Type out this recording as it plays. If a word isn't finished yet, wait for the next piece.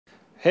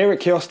Here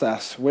at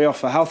CoursesAD, we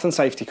offer health and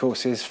safety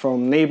courses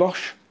from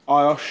NEBOSH,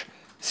 IOSH,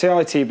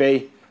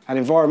 CITB and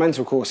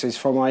environmental courses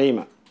from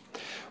IEMA.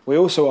 We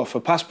also offer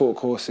passport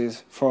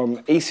courses from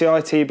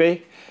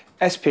ECITB,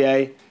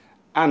 SPA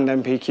and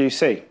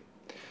MPQC.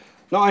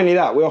 Not only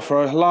that, we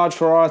offer a large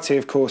variety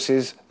of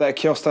courses that are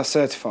CoursesAD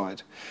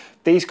certified.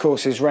 These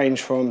courses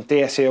range from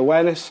DSE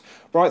awareness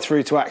right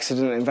through to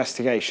accident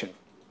investigation.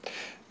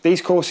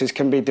 These courses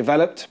can be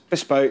developed,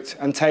 bespoke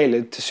and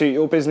tailored to suit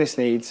your business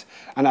needs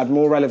and add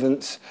more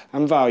relevance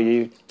and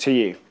value to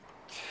you.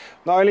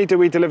 Not only do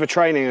we deliver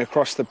training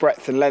across the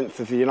breadth and length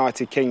of the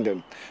United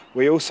Kingdom,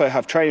 we also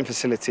have training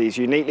facilities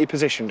uniquely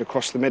positioned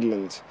across the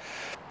Midlands.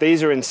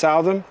 These are in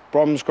Southam,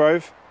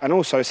 Bromsgrove and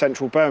also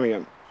central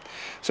Birmingham.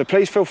 So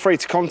please feel free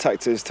to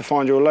contact us to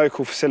find your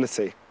local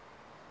facility.